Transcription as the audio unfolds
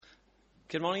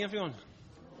Good morning, everyone.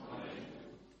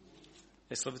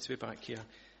 It's lovely to be back here.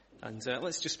 And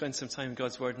let's just spend some time in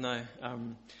God's Word now.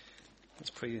 Let's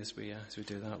pray as we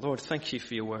do that. Lord, thank you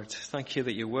for your Word. Thank you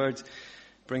that your Word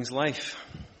brings life.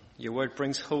 Your Word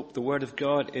brings hope. The Word of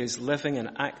God is living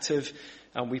and active.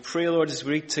 And we pray, Lord, as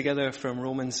we read together from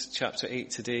Romans chapter 8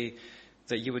 today,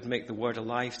 that you would make the Word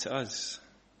alive to us.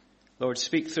 Lord,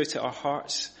 speak through to our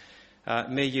hearts.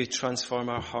 May you transform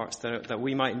our hearts that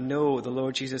we might know the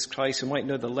Lord Jesus Christ. We might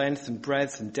know the length and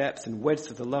breadth and depth and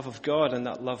width of the love of God, and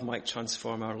that love might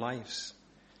transform our lives.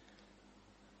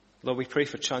 Lord, we pray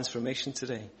for transformation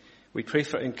today. We pray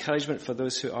for encouragement for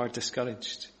those who are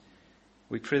discouraged.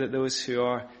 We pray that those who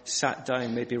are sat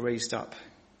down may be raised up.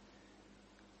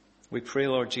 We pray,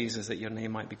 Lord Jesus, that your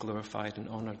name might be glorified and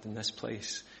honoured in this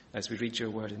place as we read your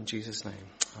word in Jesus' name.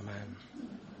 Amen.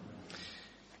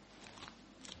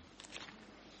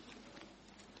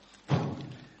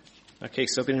 Okay,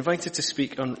 so I've been invited to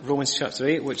speak on Romans chapter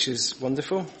 8, which is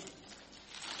wonderful.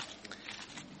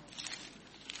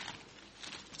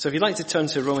 So if you'd like to turn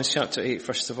to Romans chapter 8,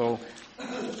 first of all.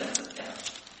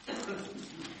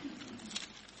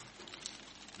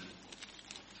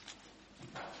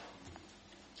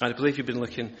 I believe you've been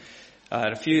looking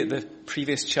at a few of the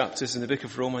previous chapters in the book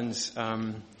of Romans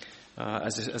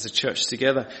as a church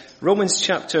together. Romans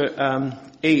chapter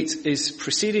 8 is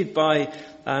preceded by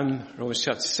Romans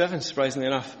chapter 7, surprisingly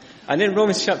enough. And in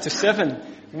Romans chapter 7,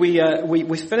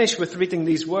 we finish with reading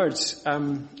these words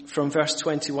from verse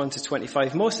 21 to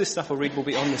 25. Most of the stuff I'll read will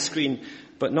be on the screen,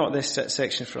 but not this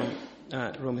section from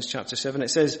Romans chapter 7. It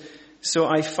says, "So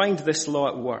I find this law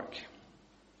at work.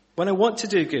 When I want to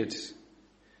do good,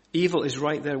 evil is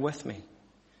right there with me.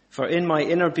 For in my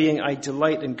inner being I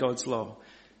delight in God's law.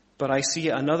 But I see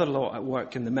another law at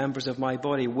work in the members of my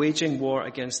body, waging war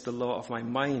against the law of my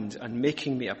mind and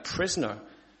making me a prisoner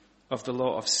of the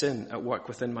law of sin at work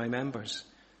within my members.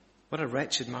 What a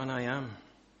wretched man I am.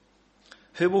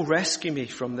 Who will rescue me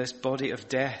from this body of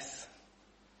death?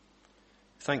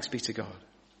 Thanks be to God,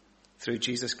 through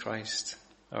Jesus Christ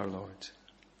our Lord."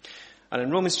 And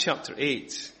in Romans chapter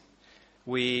 8,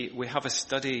 we have a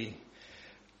study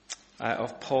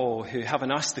of Paul, who,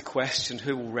 having asked the question,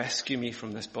 who will rescue me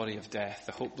from this body of death,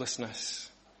 the hopelessness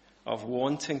of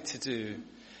wanting to do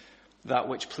that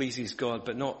which pleases God,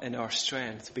 but not in our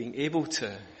strength, being able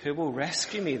to, who will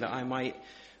rescue me that I might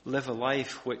live a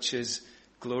life which is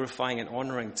glorifying and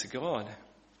honouring to God?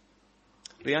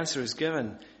 The answer is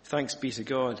given, thanks be to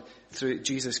God, through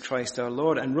Jesus Christ our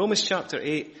Lord. And Romans chapter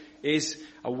 8 is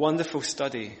a wonderful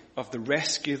study of the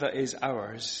rescue that is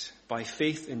ours by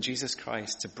faith in Jesus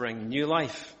Christ to bring new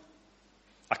life,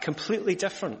 a completely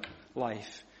different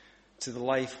life to the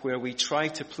life where we try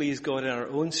to please God in our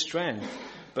own strength,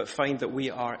 but find that we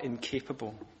are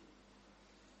incapable.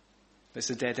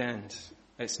 It's a dead end.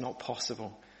 It's not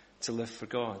possible to live for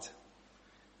God.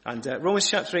 And Romans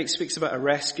chapter 8 speaks about a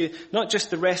rescue, not just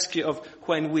the rescue of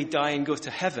when we die and go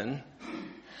to heaven,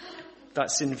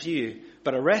 that's in view,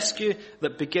 but a rescue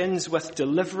that begins with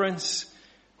deliverance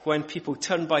when people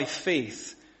turn by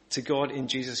faith to God in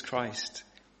Jesus Christ,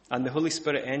 and the Holy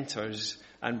Spirit enters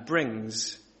and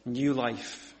brings new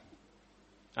life,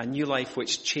 a new life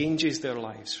which changes their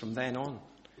lives from then on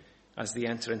as they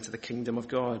enter into the kingdom of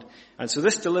God. And so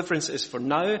this deliverance is for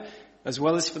now as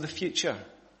well as for the future,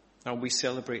 and we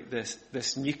celebrate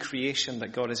this new creation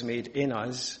that God has made in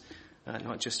us,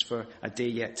 not just for a day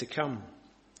yet to come.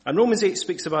 And Romans 8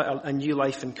 speaks about a new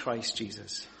life in Christ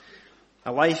Jesus.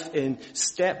 A life in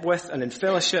step with and in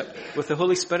fellowship with the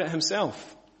Holy Spirit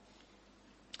himself.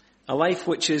 A life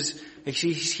which is,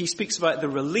 he speaks about the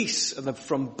release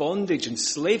from bondage and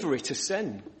slavery to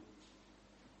sin.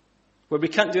 Where we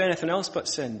can't do anything else but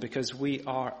sin because we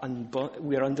are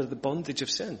under the bondage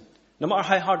of sin. No matter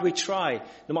how hard we try,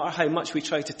 no matter how much we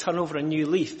try to turn over a new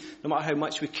leaf, no matter how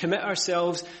much we commit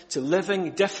ourselves to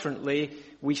living differently,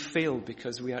 we fail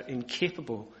because we are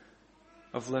incapable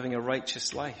of living a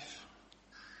righteous life.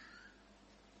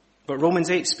 But Romans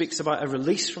 8 speaks about a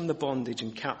release from the bondage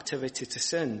and captivity to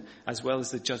sin, as well as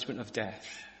the judgment of death.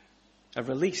 A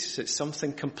release, it's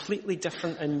something completely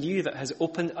different and new that has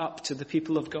opened up to the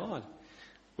people of God,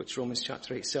 which Romans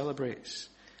chapter 8 celebrates.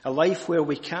 A life where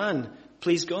we can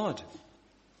please God.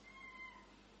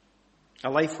 A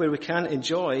life where we can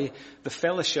enjoy the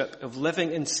fellowship of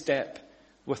living in step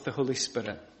with the Holy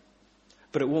Spirit.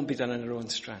 But it won't be done in our own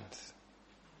strength,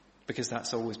 because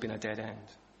that's always been a dead end.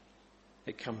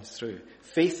 It comes through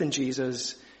faith in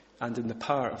Jesus and in the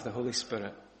power of the Holy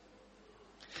Spirit.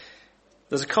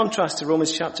 There's a contrast to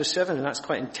Romans chapter 7, and that's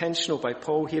quite intentional by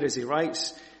Paul here as he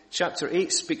writes. Chapter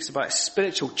 8 speaks about a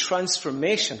spiritual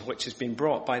transformation which has been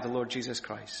brought by the Lord Jesus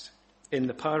Christ. in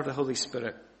the power of the Holy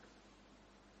Spirit.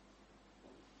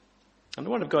 And the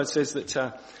Word of God says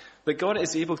that God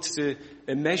is able to do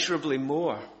immeasurably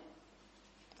more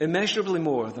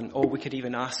than all we could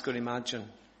even ask or imagine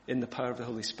in the power of the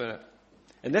Holy Spirit.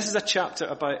 And this is a chapter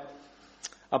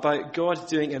about God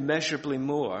doing immeasurably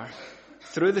more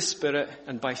through the Spirit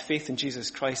and by faith in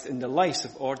Jesus Christ in the lives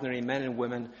of ordinary men and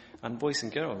women and boys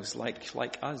and girls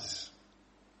like us.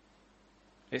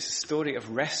 It's a story of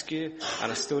rescue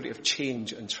and a story of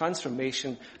change and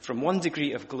transformation from one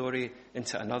degree of glory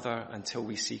into another until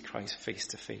we see Christ face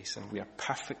to face and we are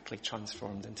perfectly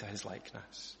transformed into his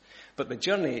likeness. But the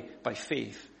journey by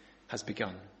faith has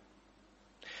begun.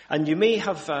 And you may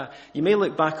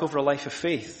look back over a life of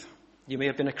faith. You may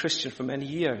have been a Christian for many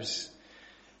years.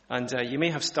 And you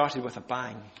may have started with a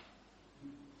bang.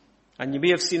 And you may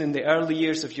have seen in the early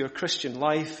years of your Christian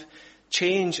life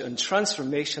change and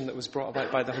transformation that was brought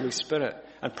about by the Holy Spirit.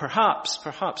 And perhaps,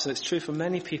 and it's true for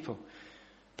many people,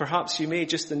 perhaps you may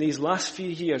just in these last few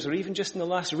years, or even just in the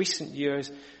last recent years,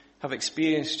 have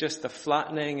experienced just a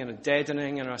flattening and a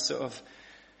deadening and a sort of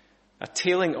a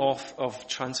tailing off of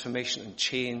transformation and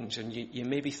change. And you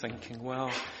may be thinking,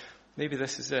 well, maybe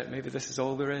this is it. Maybe this is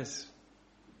all there is.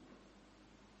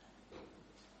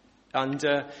 And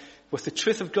with the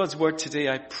truth of God's word today,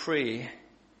 I pray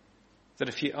that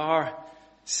if you are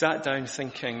sat down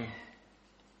thinking,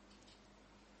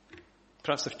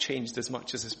 perhaps I've changed as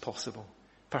much as is possible.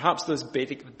 Perhaps those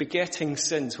begetting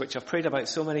sins, which I've prayed about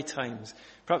so many times,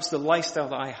 perhaps the lifestyle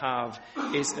that I have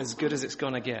is as good as it's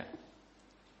going to get.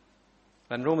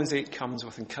 Then Romans 8 comes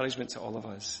with encouragement to all of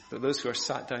us, that those who are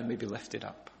sat down may be lifted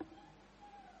up.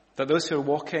 That those who are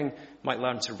walking might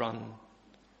learn to run.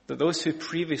 That those who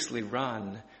previously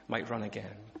ran might run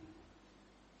again.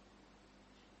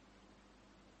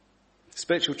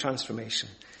 Spiritual transformation.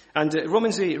 And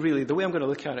Romans 8, really, the way I'm going to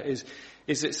look at it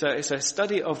is it's a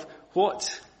study of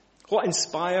what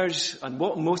inspires and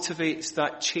what motivates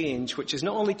that change, which is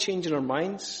not only change in our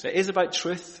minds, it is about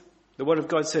truth. The Word of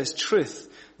God says truth.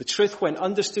 The truth, when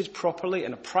understood properly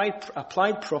and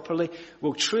applied properly,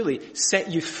 will truly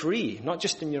set you free, not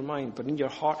just in your mind, but in your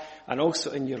heart and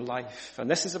also in your life.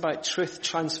 And this is about truth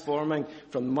transforming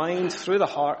from mind through the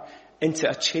heart into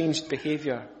a changed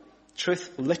behavior.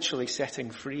 Truth literally setting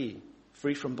free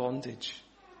from bondage,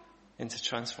 into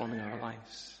transforming our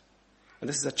lives. And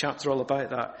this is a chapter all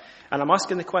about that. And I'm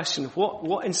asking the question,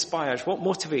 what inspires, what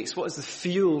motivates, what is the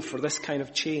fuel for this kind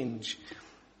of change?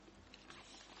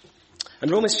 In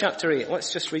Romans chapter 8,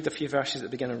 let's just read a few verses that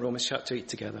begin in Romans chapter 8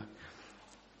 together.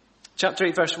 Chapter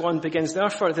 8 verse 1 begins,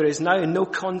 "Therefore there is now no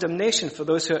condemnation for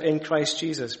those who are in Christ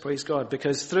Jesus," praise God,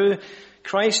 "because through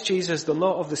Christ Jesus the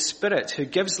law of the Spirit who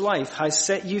gives life has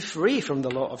set you free from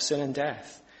the law of sin and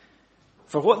death.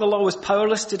 For what the law was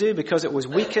powerless to do because it was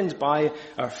weakened by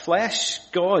our flesh,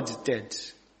 God did."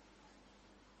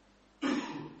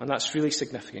 And that's really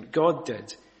significant. God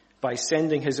did, by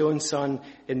sending his own Son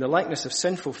in the likeness of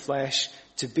sinful flesh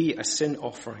to be a sin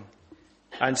offering.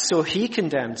 And so he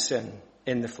condemned sin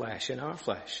in the flesh, in our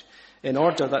flesh, in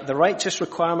order that the righteous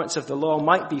requirements of the law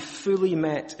might be fully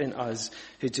met in us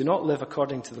who do not live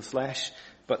according to the flesh,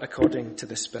 but according to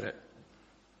the Spirit.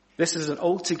 This is an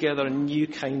altogether new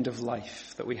kind of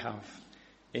life that we have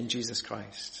in Jesus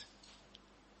Christ.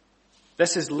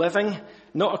 This is living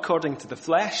not according to the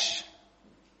flesh,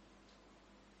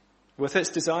 with its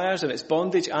desires and its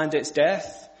bondage and its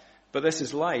death, but this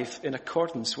is life in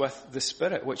accordance with the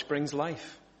Spirit, which brings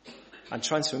life and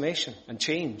transformation and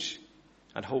change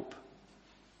and hope.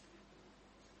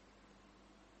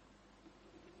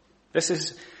 This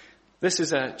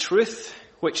is a truth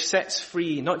which sets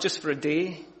free, not just for a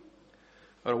day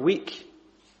or a week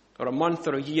or a month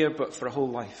or a year, but for a whole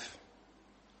life.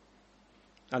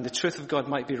 And the truth of God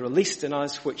might be released in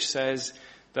us, which says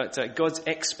that God's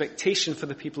expectation for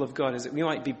the people of God is that we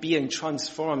might be being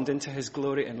transformed into his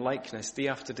glory and likeness day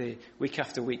after day, week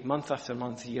after week, month after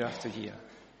month, year after year,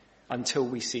 until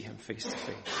we see him face to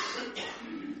face.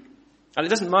 And it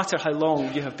doesn't matter how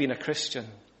long you have been a Christian.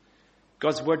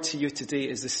 God's word to you today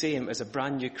is the same as a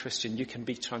brand new Christian. You can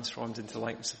be transformed into the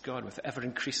likeness of God with ever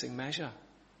increasing measure.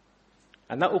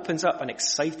 And that opens up an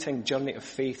exciting journey of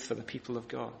faith for the people of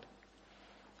God,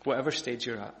 whatever stage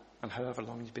you're at and however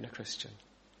long you've been a Christian.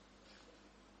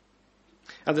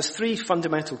 And there's three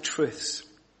fundamental truths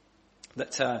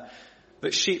that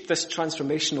shape this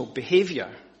transformational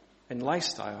behavior in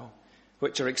lifestyle,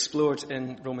 which are explored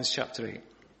in Romans chapter 8.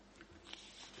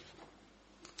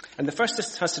 And the first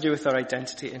has to do with our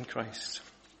identity in Christ.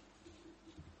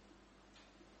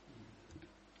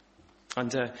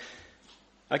 And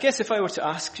I guess if I were to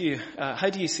ask you, how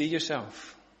do you see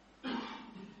yourself?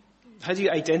 How do you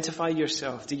identify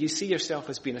yourself? Do you see yourself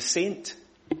as being a saint?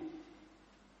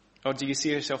 Or do you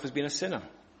see yourself as being a sinner?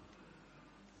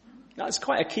 That's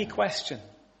quite a key question.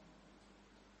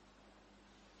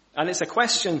 And it's a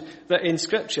question that in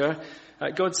Scripture,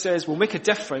 God says will make a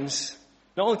difference,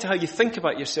 not only to how you think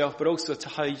about yourself, but also to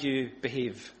how you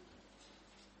behave.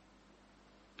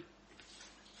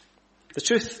 The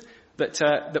truth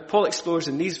that Paul explores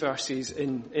in these verses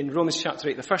in Romans chapter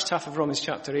 8, the first half of Romans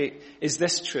chapter 8, is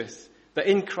this truth, that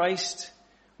in Christ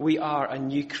we are a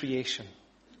new creation.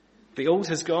 The old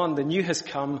has gone, the new has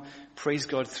come, praise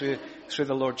God, through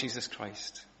the Lord Jesus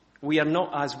Christ. We are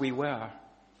not as we were.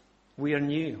 We are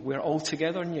new. We are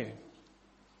altogether new.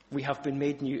 We have been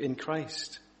made new in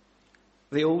Christ.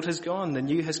 The old has gone, the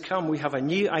new has come. We have a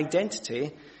new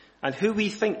identity, and who we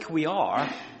think we are,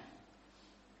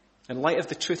 in light of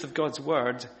the truth of God's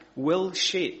word, will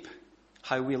shape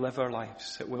how we live our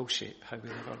lives. It will shape how we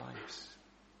live our lives.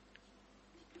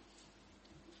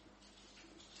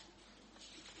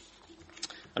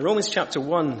 In Romans chapter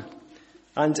 1,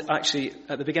 and actually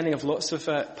at the beginning of lots of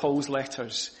Paul's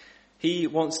letters, he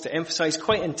wants to emphasize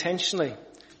quite intentionally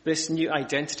this new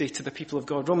identity to the people of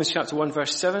God. Romans chapter 1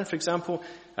 verse 7, for example,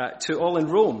 to all in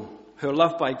Rome who are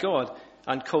loved by God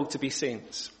and called to be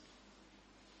saints.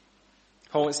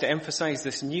 Paul wants to emphasize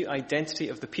this new identity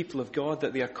of the people of God,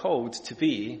 that they are called to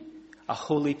be a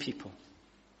holy people.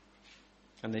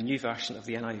 And the new version of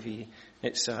the NIV,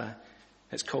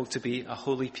 it's called to be a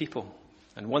holy people.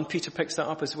 And 1 Peter picks that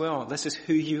up as well. This is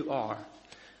who you are.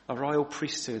 A royal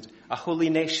priesthood, a holy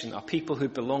nation, a people who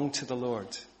belong to the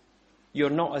Lord. You're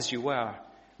not as you were.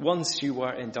 Once you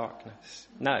were in darkness.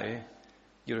 Now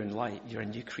you're in light. You're a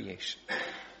new creation.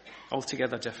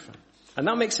 Altogether different. And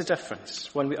that makes a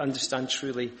difference when we understand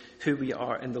truly who we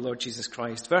are in the Lord Jesus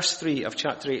Christ. Verse 3 of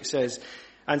chapter 8 says,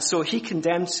 "And so he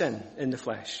condemned sin in the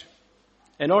flesh,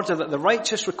 in order that the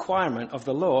righteous requirement of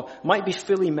the law might be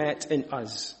fully met in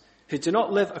us, who do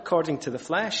not live according to the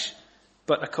flesh,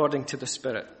 but according to the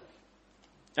Spirit."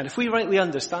 And if we rightly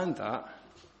understand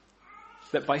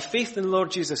that by faith in the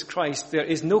Lord Jesus Christ, there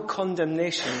is no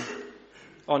condemnation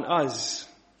on us,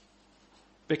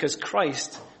 because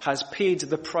Christ has paid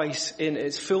the price in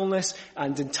its fullness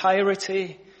and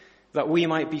entirety that we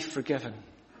might be forgiven.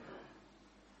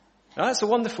 Now that's a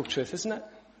wonderful truth, isn't it?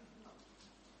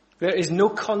 There is no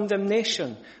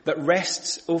condemnation that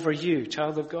rests over you,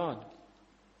 child of God.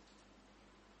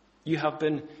 You have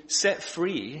been set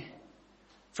free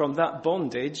from that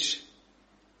bondage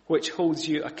which holds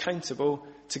you accountable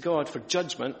to God for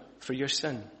judgment for your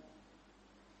sin.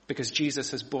 Because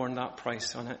Jesus has borne that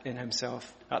price on it in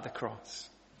himself at the cross.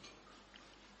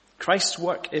 Christ's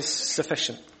work is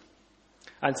sufficient.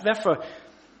 And therefore,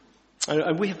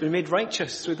 and we have been made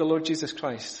righteous through the Lord Jesus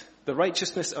Christ. The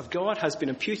righteousness of God has been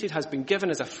imputed, has been given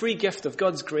as a free gift of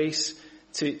God's grace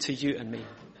to you and me.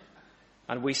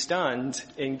 And we stand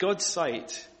in God's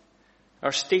sight,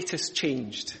 our status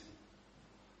changed.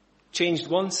 Changed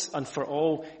once and for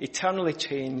all, eternally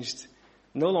changed.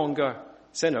 No longer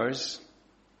sinners,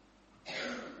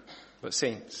 but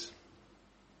saints.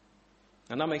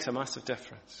 And that makes a massive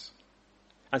difference.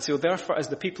 And so therefore, as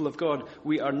the people of God,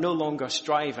 we are no longer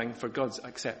striving for God's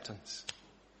acceptance.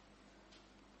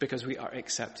 Because we are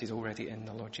accepted already in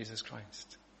the Lord Jesus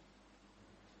Christ.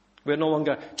 We're no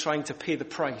longer trying to pay the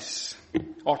price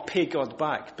or pay God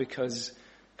back, because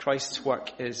Christ's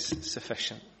work is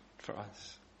sufficient for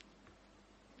us.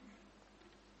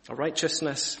 A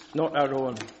righteousness not our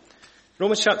own.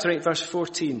 Romans chapter 8 verse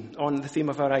 14 on the theme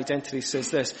of our identity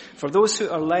says this: "For those who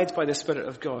are led by the Spirit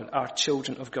of God are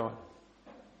children of God.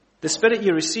 The Spirit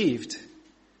you received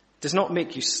does not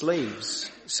make you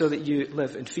slaves so that you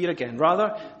live in fear again.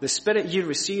 Rather, the Spirit you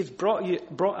received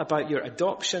brought about your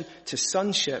adoption to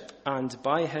sonship, and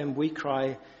by him we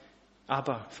cry,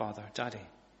 Abba, Father, Daddy."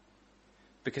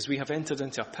 Because we have entered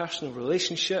into a personal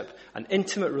relationship, an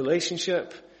intimate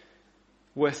relationship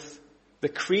with the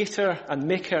Creator and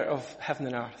Maker of heaven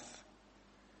and earth.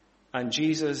 And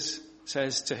Jesus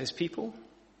says to his people,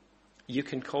 you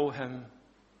can call him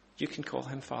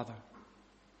Father.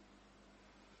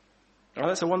 Now,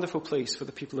 that's a wonderful place for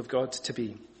the people of God to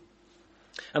be.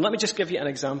 And let me just give you an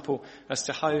example as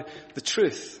to how the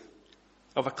truth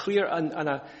of a clear and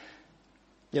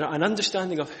an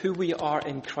understanding of who we are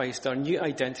in Christ, our new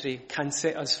identity, can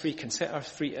set us free,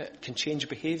 it can change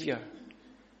behavior.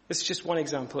 This is just one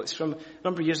example. It's from a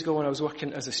number of years ago when I was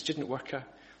working as a student worker.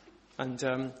 And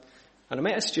I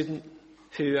met a student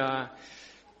who,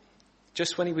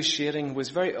 just when he was sharing, was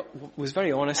very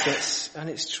honest. And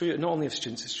it's true, not only of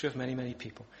students, it's true of many, many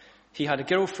people. He had a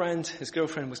girlfriend. His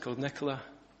girlfriend was called Nicola.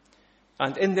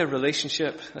 And in their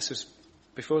relationship, this was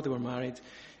before they were married,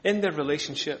 in their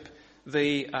relationship,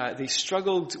 they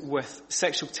struggled with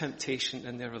sexual temptation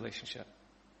in their relationship.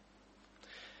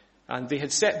 And they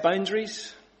had set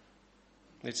boundaries.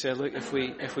 They'd say, look, if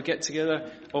we get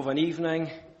together of an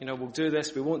evening, we'll do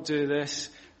this, we won't do this.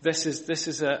 This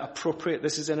is appropriate,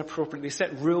 this is inappropriate. They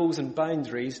set rules and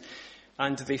boundaries,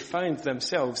 and they found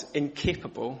themselves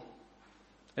incapable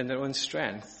in their own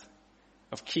strength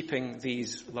of keeping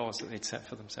these laws that they'd set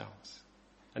for themselves.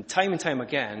 And time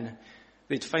again,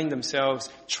 they'd find themselves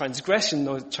transgressing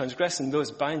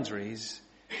those boundaries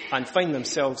and find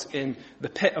themselves in the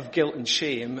pit of guilt and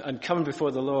shame and coming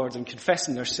before the Lord and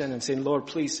confessing their sin and saying, Lord,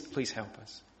 please help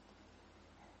us.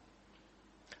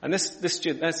 And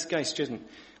this guy's student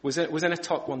was in a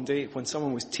talk one day when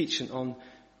someone was teaching on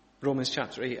Romans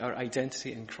chapter 8, our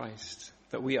identity in Christ,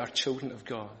 that we are children of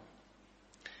God.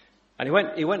 And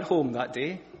he went home that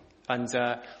day and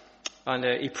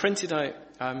he printed out,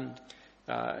 on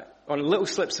little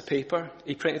slips of paper,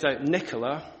 he printed out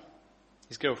Nicola,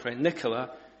 his girlfriend.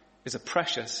 Nicola is a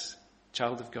precious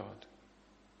child of God.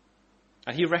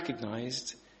 And he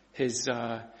recognized his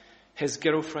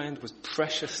girlfriend was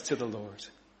precious to the Lord.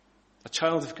 A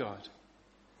child of God.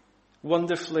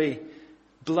 Wonderfully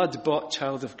blood-bought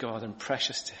child of God and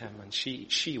precious to him. And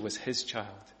she was his child.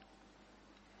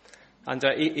 And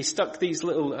he stuck these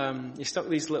little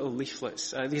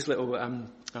leaflets, these little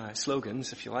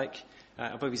slogans, if you like,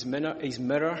 above his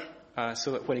mirror,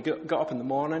 so that when he got up in the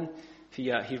morning,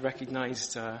 he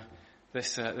recognized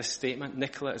this statement: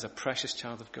 Nicola is a precious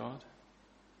child of God.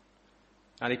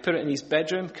 And he put it in his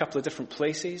bedroom, a couple of different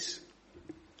places,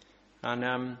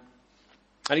 and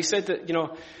he said that a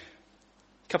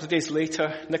couple of days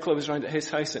later, Nicola was round at his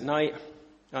house at night,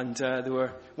 and they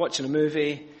were watching a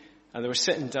movie, and they were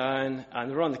sitting down, and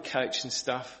they were on the couch and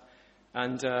stuff,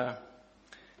 and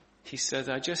he said,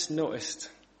 I just noticed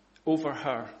over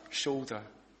her shoulder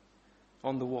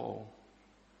on the wall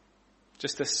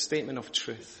just this statement of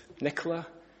truth. Nicola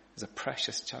is a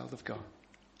precious child of God.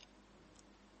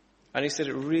 And he said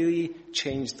it really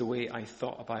changed the way I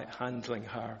thought about handling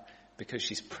her because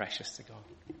she's precious to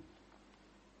God.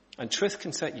 And truth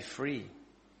can set you free.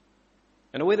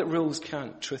 In a way that rules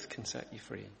can't, truth can set you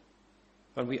free.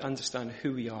 When we understand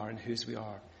who we are and whose we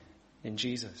are in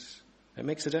Jesus. It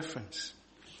makes a difference.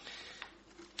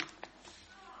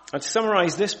 And to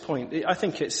summarize this point, I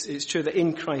think it's true that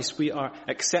in Christ we are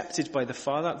accepted by the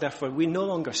Father. Therefore, we no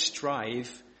longer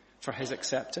strive for his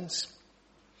acceptance.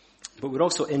 But we're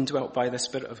also indwelt by the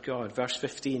Spirit of God. Verse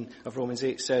 15 of Romans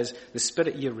 8 says, the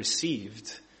Spirit you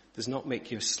received does not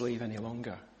make you a slave any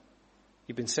longer.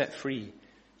 You've been set free.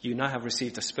 You now have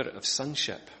received a spirit of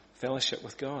sonship, fellowship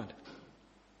with God.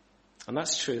 And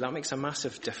that's true. That makes a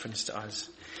massive difference to us.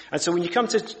 And so when you come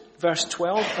to verse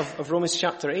 12 of Romans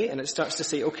chapter 8, and it starts to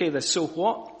say, okay, so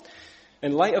what?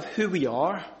 In light of who we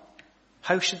are,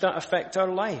 how should that affect our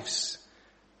lives?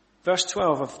 Verse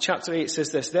 12 of chapter 8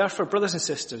 says this, therefore, brothers and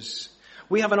sisters,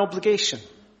 we have an obligation.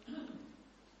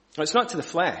 Now, it's not to the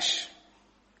flesh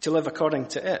to live according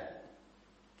to it.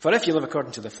 For if you live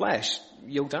according to the flesh,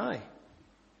 you'll die.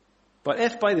 But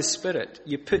if by the Spirit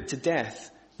you put to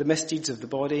death the misdeeds of the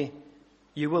body,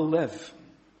 you will live.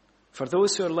 For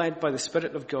those who are led by the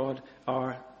Spirit of God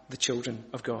are the children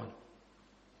of God.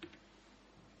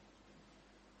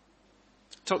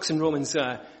 It talks in Romans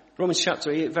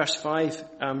chapter 8, verse 5,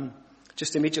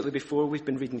 just immediately before we've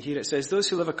been reading here, it says, those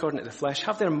who live according to the flesh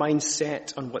have their mind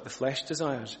set on what the flesh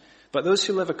desires. But those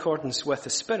who live accordance with the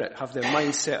Spirit have their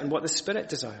mind set on what the Spirit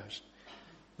desires.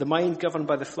 The mind governed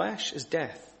by the flesh is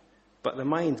death, but the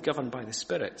mind governed by the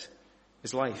Spirit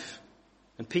is life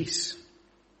and peace.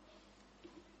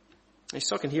 He's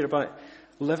talking here about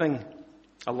living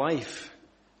a life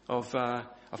of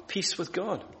peace with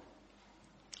God.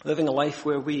 Living a life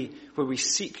where we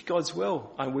seek God's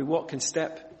will and we walk in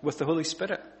step with the Holy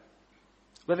Spirit.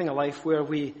 Living a life where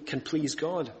we can please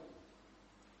God.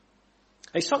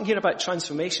 He's talking here about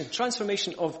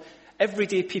transformation of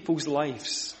everyday people's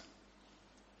lives.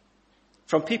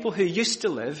 From people who used to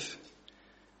live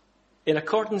in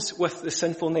accordance with the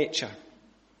sinful nature.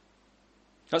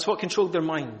 That's what controlled their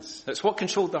minds. That's what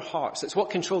controlled their hearts. That's what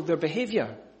controlled their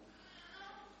behavior.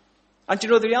 And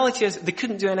the reality is they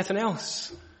couldn't do anything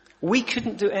else. We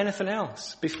couldn't do anything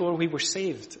else before we were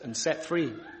saved and set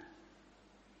free.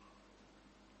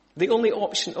 The only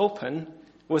option open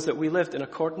was that we lived in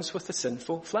accordance with the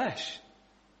sinful flesh.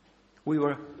 We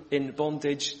were in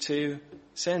bondage to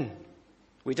sin.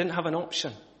 We didn't have an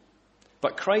option.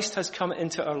 But Christ has come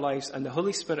into our lives and the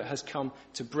Holy Spirit has come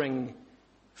to bring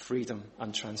freedom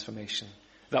and transformation.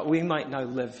 That we might now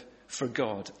live for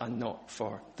God and not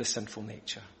for the sinful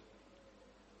nature.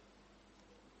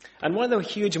 And one of the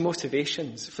huge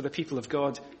motivations for the people of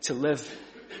God to live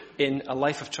in a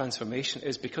life of transformation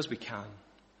is because we can.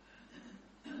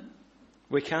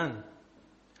 We can.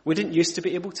 We didn't used to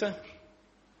be able to.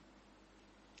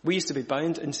 We used to be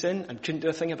bound in sin and couldn't do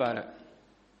a thing about it.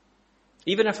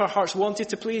 Even if our hearts wanted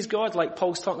to please God, like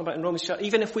Paul's talking about in Romans chapter,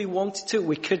 even if we wanted to,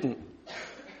 we couldn't.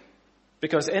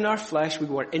 Because in our flesh, we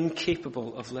were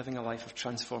incapable of living a life of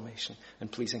transformation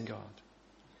and pleasing God.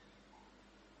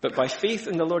 But by faith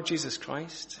in the Lord Jesus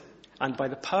Christ and by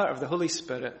the power of the Holy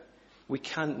Spirit, we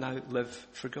can now live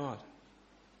for God.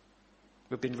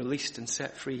 We've been released and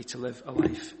set free to live a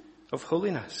life of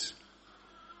holiness.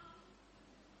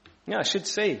 Yeah, I should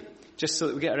say, just so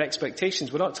that we get our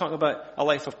expectations, we're not talking about a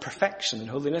life of perfection and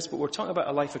holiness, but we're talking about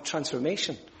a life of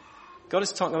transformation. God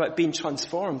is talking about being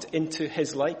transformed into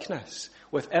his likeness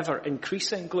with ever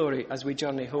increasing glory as we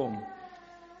journey home.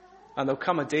 And there'll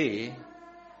come a day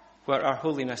where our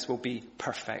holiness will be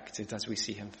perfected as we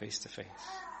see him face to face.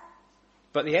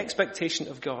 But the expectation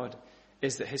of God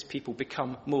is that his people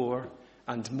become more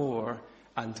and more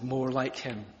and more like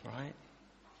him, right?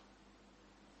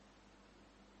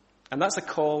 And that's a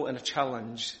call and a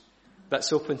challenge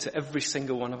that's open to every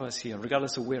single one of us here,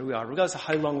 regardless of where we are, regardless of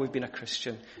how long we've been a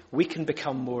Christian. We can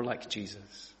become more like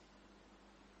Jesus.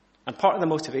 And part of the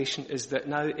motivation is that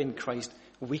now in Christ,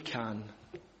 we can.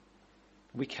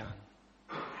 We can.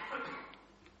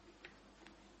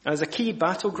 And there's a key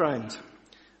battleground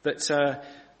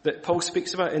that Paul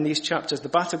speaks about in these chapters, the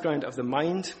battleground of the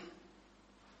mind,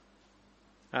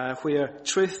 where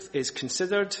truth is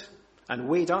considered and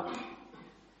weighed up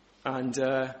and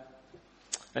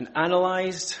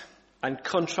analysed and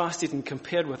contrasted and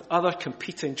compared with other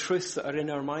competing truths that are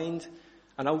in our mind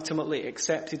and ultimately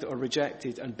accepted or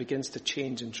rejected and begins to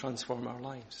change and transform our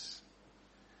lives.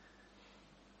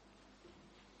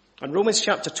 And Romans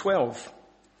chapter 12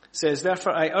 says,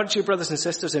 "Therefore I urge you, brothers and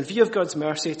sisters, in view of God's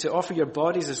mercy, to offer your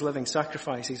bodies as living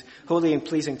sacrifices, holy and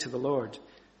pleasing to the Lord.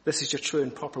 This is your true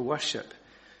and proper worship.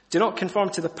 Do not conform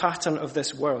to the pattern of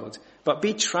this world, but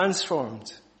be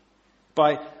transformed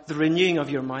by the renewing of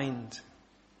your mind.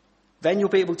 Then you'll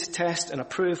be able to test and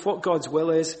approve what God's will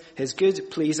is, his good,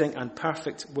 pleasing, and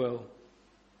perfect will."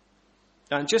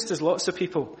 And just as lots of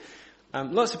people,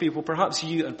 perhaps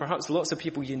you and perhaps lots of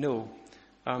people you know,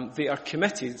 they are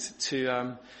committed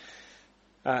to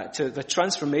the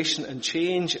transformation and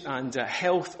change and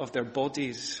health of their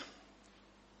bodies.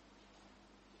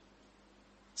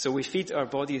 So we feed our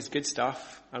bodies good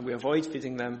stuff and we avoid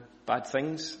feeding them bad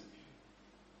things.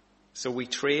 So we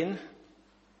train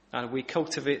and we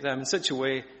cultivate them in such a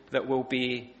way that will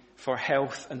be for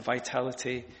health and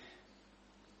vitality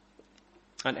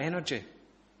and energy.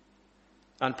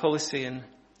 And Paul is saying,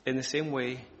 in the same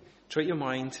way, treat your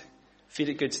mind, feed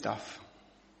it good stuff.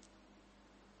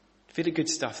 Feed it good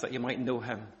stuff that you might know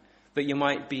him, that you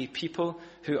might be people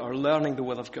who are learning the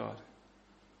will of God,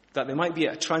 that there might be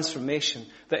a transformation,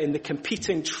 that in the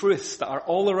competing truths that are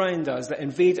all around us, that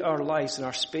invade our lives and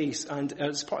our space, and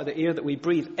as part of the air that we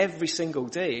breathe every single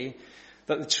day,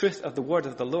 that the truth of the word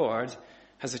of the Lord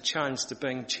has a chance to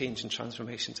bring change and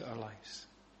transformation to our lives.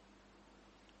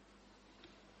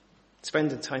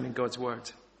 Spending time in God's word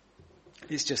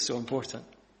is just so important.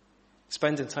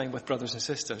 Spending time with brothers and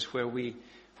sisters where we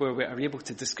are able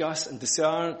to discuss and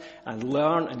discern and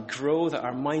learn and grow, that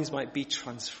our minds might be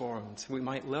transformed. We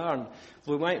might learn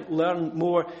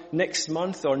more next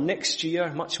month or next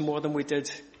year, much more than we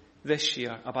did this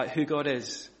year, about who God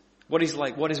is, what he's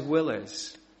like, what his will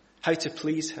is, how to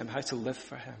please him, how to live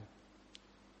for him.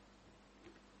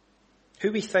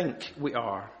 Who we think we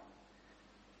are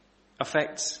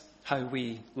affects how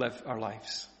we live our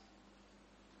lives.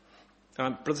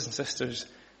 Brothers and sisters,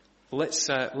 let's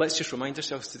just remind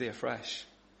ourselves today afresh.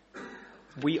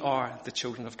 We are the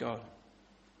children of God.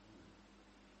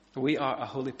 We are a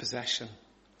holy possession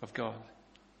of God.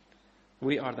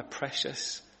 We are the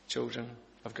precious children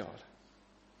of God.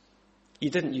 You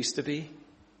didn't used to be.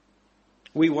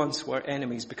 We once were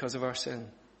enemies because of our sin.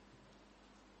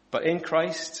 But in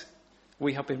Christ,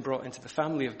 we have been brought into the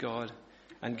family of God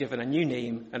and given a new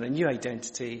name and a new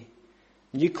identity,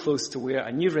 new clothes to wear,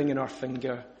 a new ring in our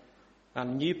finger, a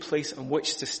new place on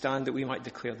which to stand that we might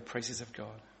declare the praises of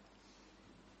God.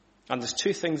 And there's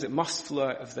two things that must flow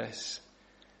out of this.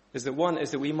 Is that one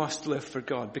is that we must live for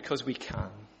God because we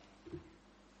can.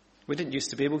 We didn't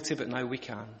used to be able to, but now we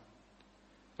can.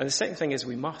 And the second thing is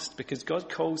we must, because God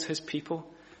calls his people,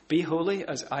 be holy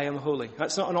as I am holy.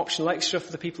 That's not an optional extra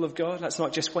for the people of God. That's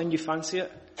not just when you fancy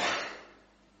it.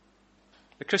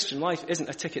 The Christian life isn't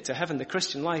a ticket to heaven. The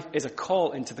Christian life is a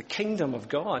call into the kingdom of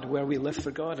God, where we live for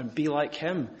God and be like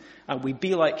him. And we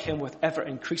be like him with ever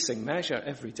increasing measure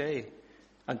every day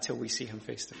until we see him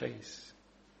face to face.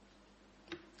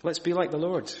 Let's be like the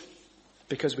Lord,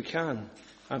 because we can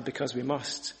and because we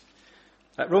must.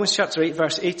 Romans chapter 8,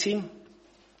 verse 18.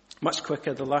 Much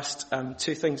quicker, the last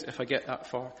two things, if I get that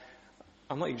far.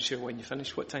 I'm not even sure when you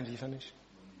finish. What time do you finish?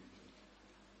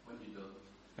 When you do.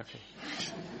 Okay.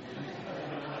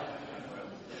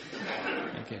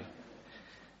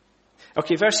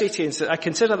 Okay, verse 18 says, I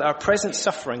consider that our present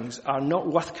sufferings are not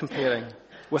worth comparing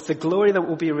with the glory that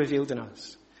will be revealed in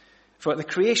us. For the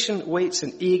creation waits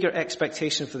in eager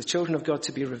expectation for the children of God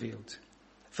to be revealed.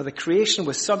 For the creation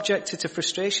was subjected to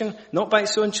frustration, not by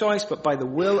its own choice, but by the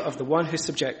will of the one who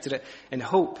subjected it, in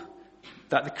hope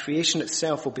that the creation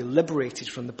itself will be liberated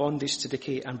from the bondage to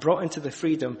decay and brought into the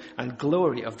freedom and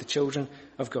glory of the children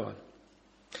of God.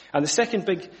 And the second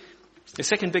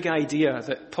big idea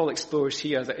that Paul explores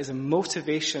here that is a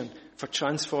motivation for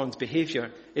transformed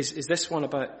behavior is this one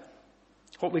about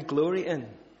what we glory in.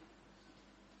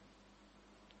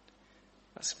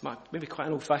 That's maybe quite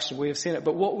an old-fashioned way of saying it,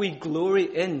 but what we glory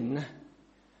in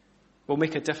will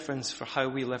make a difference for how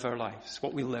we live our lives,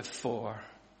 what we live for.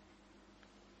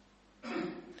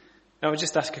 Now I'll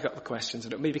just ask a couple of questions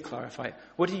and it'll maybe clarify it.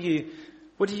 What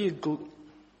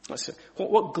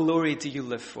glory do you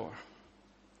live for?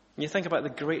 When you think about the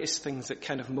greatest things that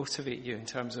kind of motivate you in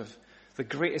terms of the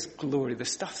greatest glory, the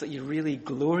stuff that you really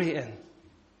glory in,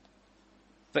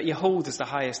 that you hold as the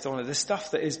highest honor, the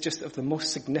stuff that is just of the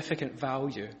most significant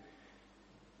value,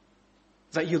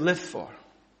 that you live for.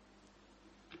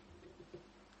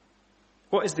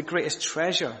 What is the greatest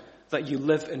treasure that you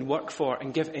live and work for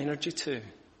and give energy to?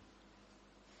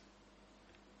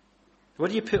 What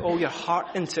do you put all your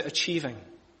heart into achieving?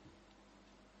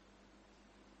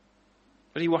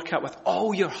 What do you work out with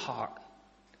all your heart?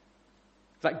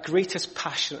 That greatest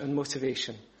passion and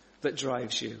motivation that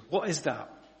drives you. What is that?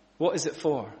 What is it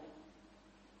for?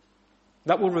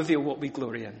 That will reveal what we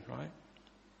glory in, right?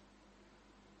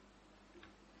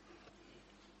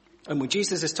 And when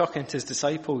Jesus is talking to his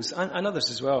disciples and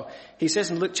others as well, he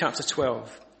says in Luke chapter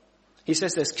 12, he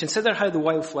says this, consider how the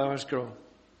wildflowers grow.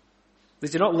 They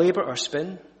do not labor or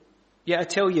spin. Yet I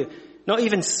tell you, not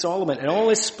even Solomon in all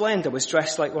his splendor was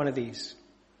dressed like one of these.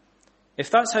 If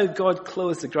that's how God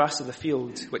clothes the grass of the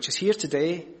field, which is here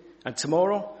today and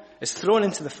tomorrow is thrown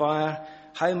into the fire,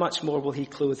 how much more will he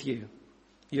clothe you?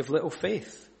 You have little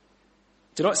faith.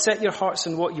 Do not set your hearts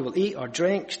on what you will eat or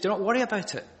drink. Do not worry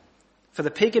about it. For the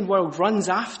pagan world runs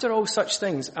after all such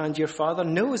things, and your Father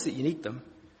knows that you need them.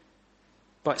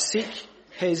 But seek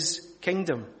his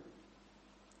kingdom,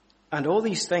 and all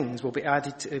these things will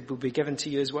be given to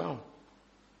you as well.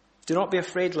 Do not be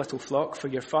afraid, little flock, for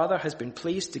your Father has been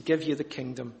pleased to give you the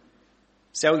kingdom.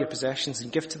 Sell your possessions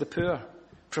and give to the poor.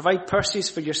 Provide purses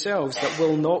for yourselves that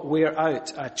will not wear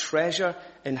out, a treasure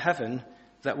in heaven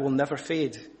that will never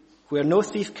fade, where no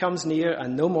thief comes near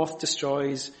and no moth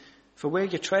destroys. For where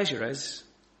your treasure is,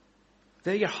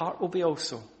 there your heart will be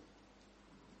also.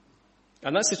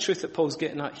 And that's the truth that Paul's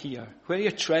getting at here. Where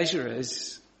your treasure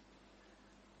is,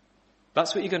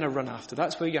 that's what you're going to run after.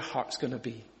 That's where your heart's going to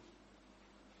be.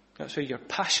 That's where your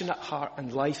passionate heart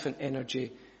and life and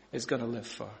energy is going to live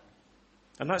for.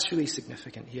 And that's really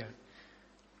significant here.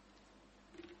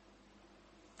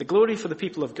 The glory for the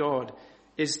people of God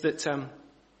is that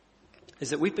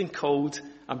we've been called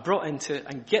and brought into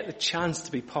and get the chance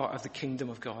to be part of the kingdom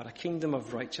of God, a kingdom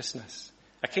of righteousness,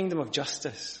 a kingdom of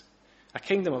justice, a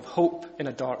kingdom of hope in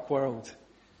a dark world,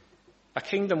 a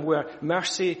kingdom where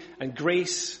mercy and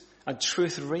grace and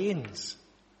truth reigns,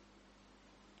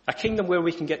 a kingdom where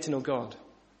we can get to know God.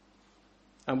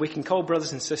 And we can call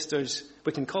brothers and sisters,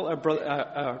 we can call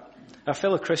our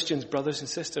fellow Christians brothers and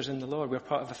sisters in the Lord. We're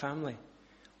part of a family.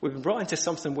 We've been brought into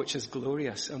something which is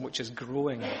glorious and which is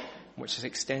growing, which is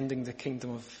extending the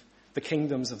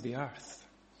kingdoms of the earth.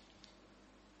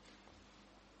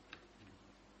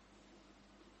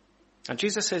 And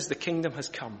Jesus says the kingdom has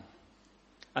come.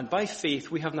 And by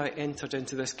faith, we have now entered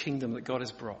into this kingdom that God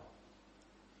has brought.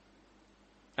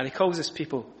 And he calls his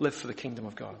people, live for the kingdom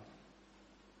of God.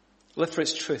 Live for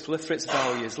its truth, live for its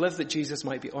values, live that Jesus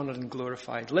might be honored and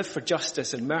glorified, live for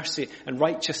justice and mercy and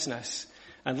righteousness,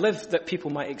 and live that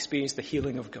people might experience the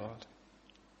healing of God.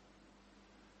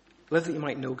 Live that you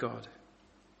might know God.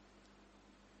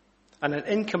 And an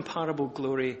incomparable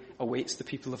glory awaits the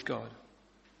people of God,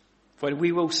 when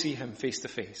we will see him face to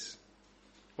face,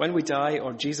 when we die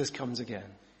or Jesus comes again.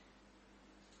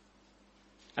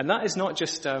 And that is not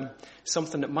just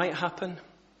something that might happen.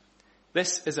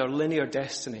 This is our linear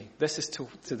destiny. This is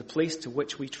to the place to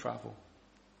which we travel.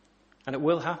 And it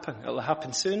will happen. It will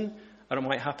happen soon, or it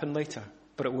might happen later.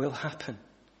 But it will happen.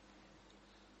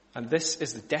 And this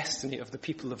is the destiny of the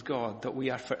people of God, that we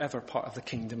are forever part of the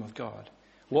kingdom of God.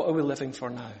 What are we living for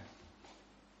now?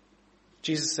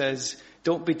 Jesus says,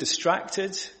 don't be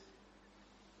distracted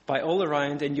by all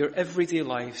around in your everyday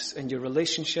lives, in your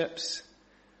relationships.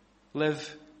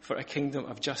 Live for a kingdom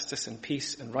of justice and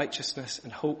peace and righteousness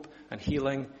and hope and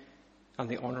healing and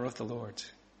the honor of the Lord.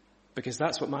 Because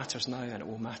that's what matters now, and it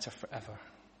will matter forever.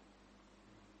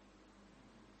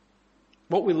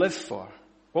 What we live for,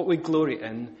 what we glory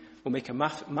in, will make a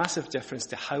massive difference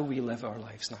to how we live our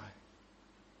lives now.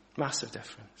 Massive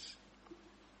difference.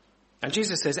 And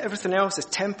Jesus says everything else is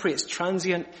temporary, it's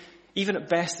transient, even at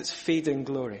best it's fading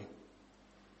glory.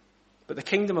 But the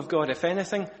kingdom of God, if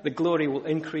anything, the glory will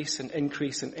increase and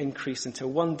increase and increase until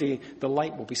one day the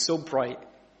light will be so bright.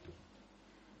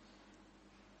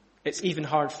 It's even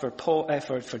hard for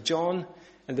John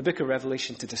in the book of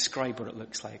Revelation to describe what it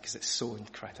looks like, because it's so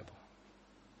incredible.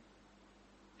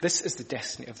 This is the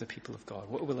destiny of the people of God.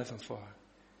 What are we living for?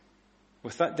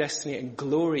 With that destiny and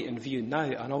glory in view now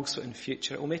and also in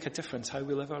future, it will make a difference how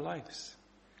we live our lives.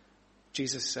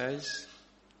 Jesus says,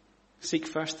 seek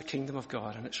first the kingdom of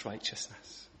God and its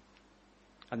righteousness.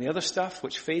 And the other stuff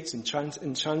which fades in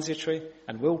transitory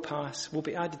and will pass will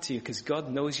be added to you, because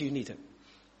God knows you need it.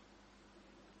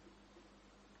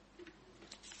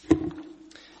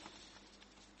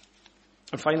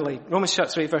 And finally, Romans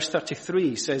chapter 8 verse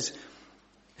 33 says,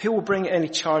 who will bring any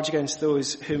charge against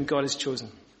those whom God has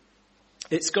chosen?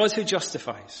 It's God who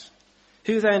justifies.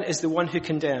 Who then is the one who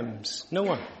condemns? No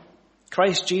one.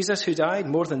 Christ Jesus, who died,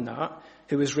 more than that,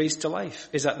 who was raised to life,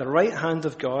 is at the right hand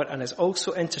of God and is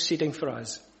also interceding for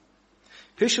us.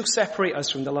 Who shall separate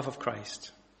us from the love of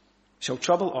Christ? Shall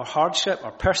trouble or hardship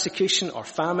or persecution or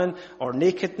famine or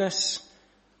nakedness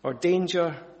or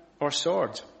danger or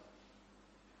sword?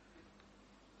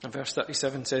 And verse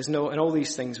 37 says, no, in all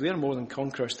these things we are more than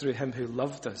conquerors through him who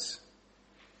loved us.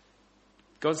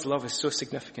 God's love is so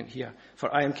significant here.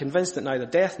 For I am convinced that neither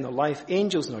death nor life,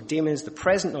 angels nor demons, the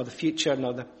present nor the future,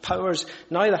 nor the powers,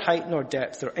 neither height nor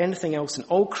depth, or anything else in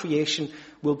all creation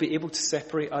will be able to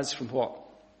separate us from what?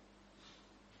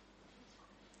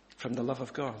 From the love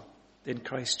of God in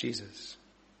Christ Jesus.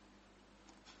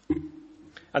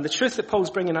 And the truth that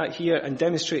Paul's bringing out here and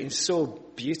demonstrating so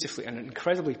beautifully and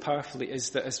incredibly powerfully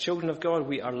is that as children of God,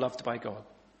 we are loved by God.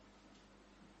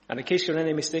 And in case you're in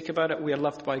any mistake about it, we are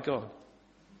loved by God.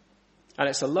 And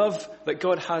it's a love that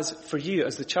God has for you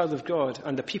as the child of God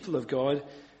and the people of God,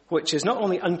 which is not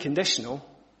only unconditional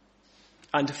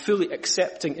and fully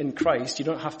accepting in Christ. You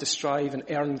don't have to strive and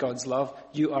earn God's love.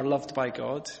 You are loved by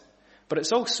God. But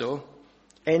it's also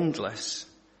endless,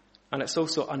 and it's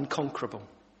also unconquerable.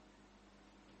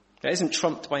 It isn't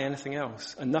trumped by anything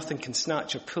else, and nothing can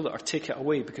snatch or pull it or take it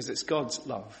away, because it's God's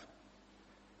love.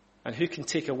 And who can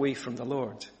take away from the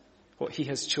Lord what he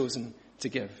has chosen to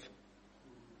give?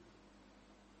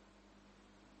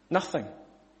 Nothing,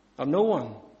 or no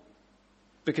one,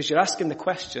 because you're asking the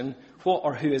question, what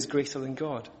or who is greater than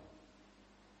God?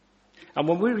 And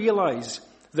when we realize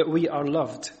that we are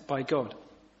loved by God,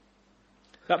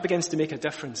 that begins to make a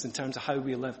difference in terms of how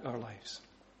we live our lives,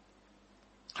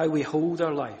 how we hold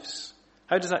our lives.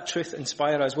 How does that truth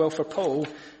inspire us? Well, for Paul,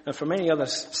 and for many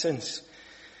others since,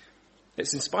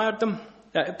 it's inspired them.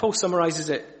 Paul summarizes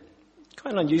it,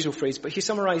 quite an unusual phrase, but he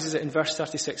summarizes it in verse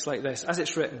 36 like this: as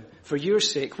it's written, for your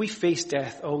sake we face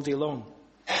death all day long.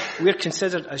 We are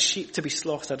considered as sheep to be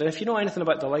slaughtered. And if you know anything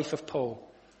about the life of Paul,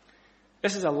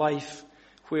 this is a life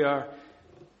where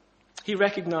he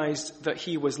recognized that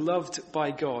he was loved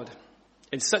by God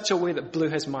in such a way that blew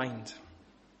his mind.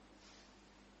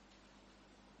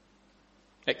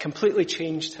 It completely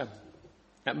changed him.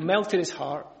 It melted his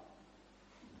heart.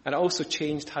 And it also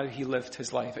changed how he lived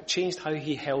his life. It changed how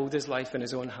he held his life in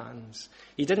his own hands.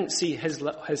 He didn't see his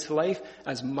life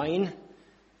as mine.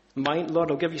 Mine,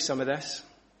 Lord, I'll give you some of this.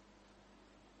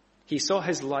 He saw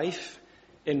his life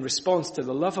in response to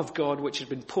the love of God, which had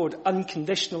been poured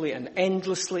unconditionally and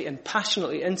endlessly and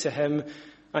passionately into him.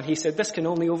 And he said, this can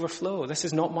only overflow. This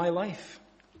is not my life.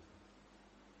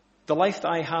 The life that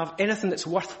I have, anything that's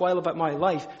worthwhile about my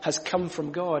life, has come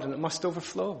from God, and it must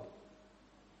overflow.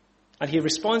 And he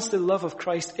responds to the love of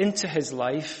Christ into his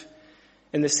life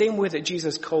in the same way that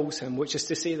Jesus calls him, which is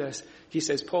to say this. He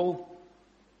says, Paul,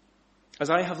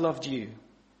 as I have loved you,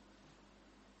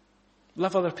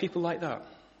 love other people like that.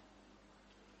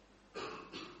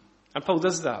 And Paul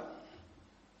does that.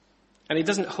 And he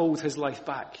doesn't hold his life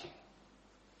back.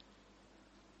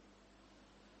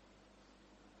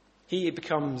 He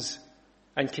becomes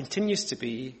and continues to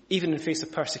be, even in face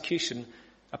of persecution,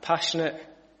 a passionate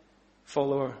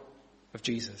follower of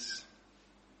Jesus.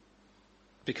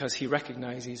 Because he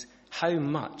recognizes how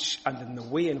much and in the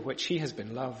way in which he has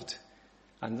been loved,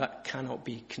 and that cannot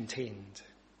be contained.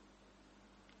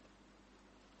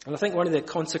 And I think one of the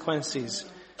consequences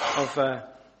of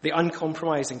the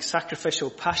uncompromising, sacrificial,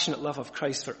 passionate love of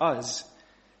Christ for us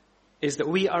is that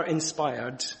we are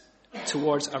inspired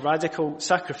towards a radical,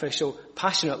 sacrificial,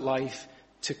 passionate life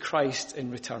to Christ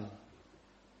in return.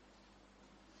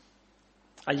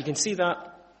 And you can see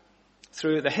that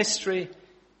through the history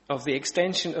of the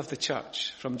extension of the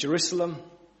church from Jerusalem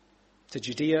to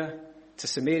Judea to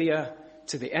Samaria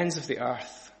to the ends of the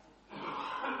earth.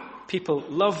 People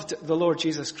loved the Lord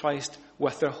Jesus Christ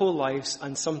with their whole lives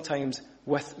and sometimes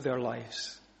with their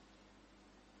lives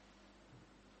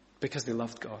because they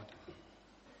loved God.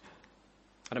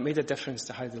 And it made a difference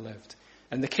to how they lived.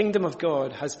 And the kingdom of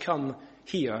God has come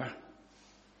here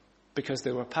because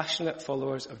they were passionate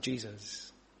followers of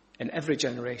Jesus in every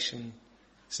generation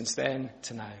since then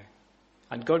to now.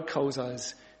 And God calls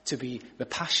us to be the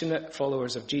passionate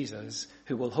followers of Jesus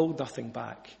who will hold nothing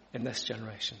back in this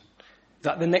generation.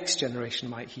 That the next generation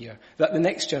might hear, that the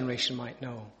next generation might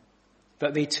know,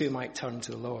 that they too might turn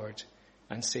to the Lord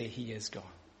and say he is God.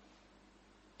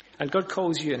 And God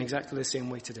calls you in exactly the same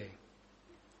way today.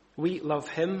 We love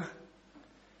him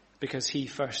because he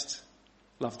first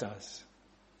loved us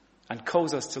and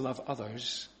calls us to love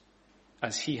others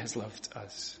as he has loved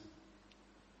us.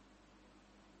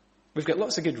 We've got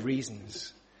lots of good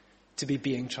reasons to be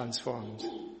being transformed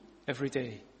every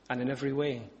day and in every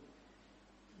way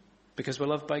because we're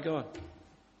loved by God.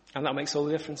 And that makes all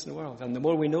the difference in the world. And the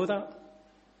more we know that,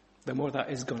 the more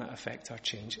that is going to affect our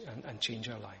change and change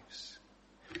our lives.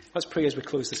 Let's pray as we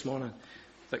close this morning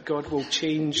that God will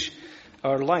change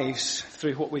our lives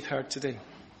through what we've heard today.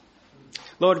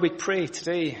 Lord, we pray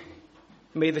today,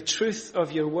 may the truth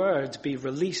of your word be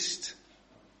released,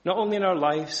 not only in our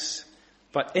lives,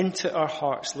 but into our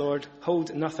hearts, Lord.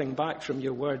 Hold nothing back from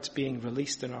your words being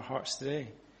released in our hearts today.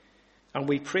 And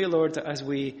we pray, Lord, that as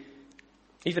we,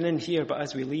 even in here, but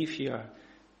as we leave here,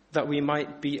 that we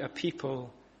might be a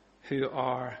people who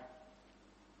are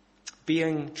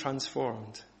being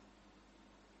transformed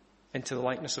into the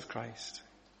likeness of Christ.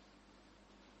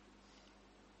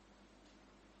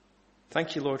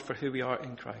 Thank you, Lord, for who we are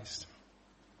in Christ.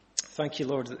 Thank you,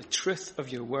 Lord, that the truth of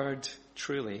your word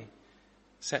truly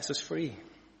sets us free.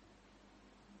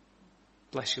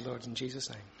 Bless you, Lord, in Jesus'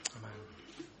 name. Amen.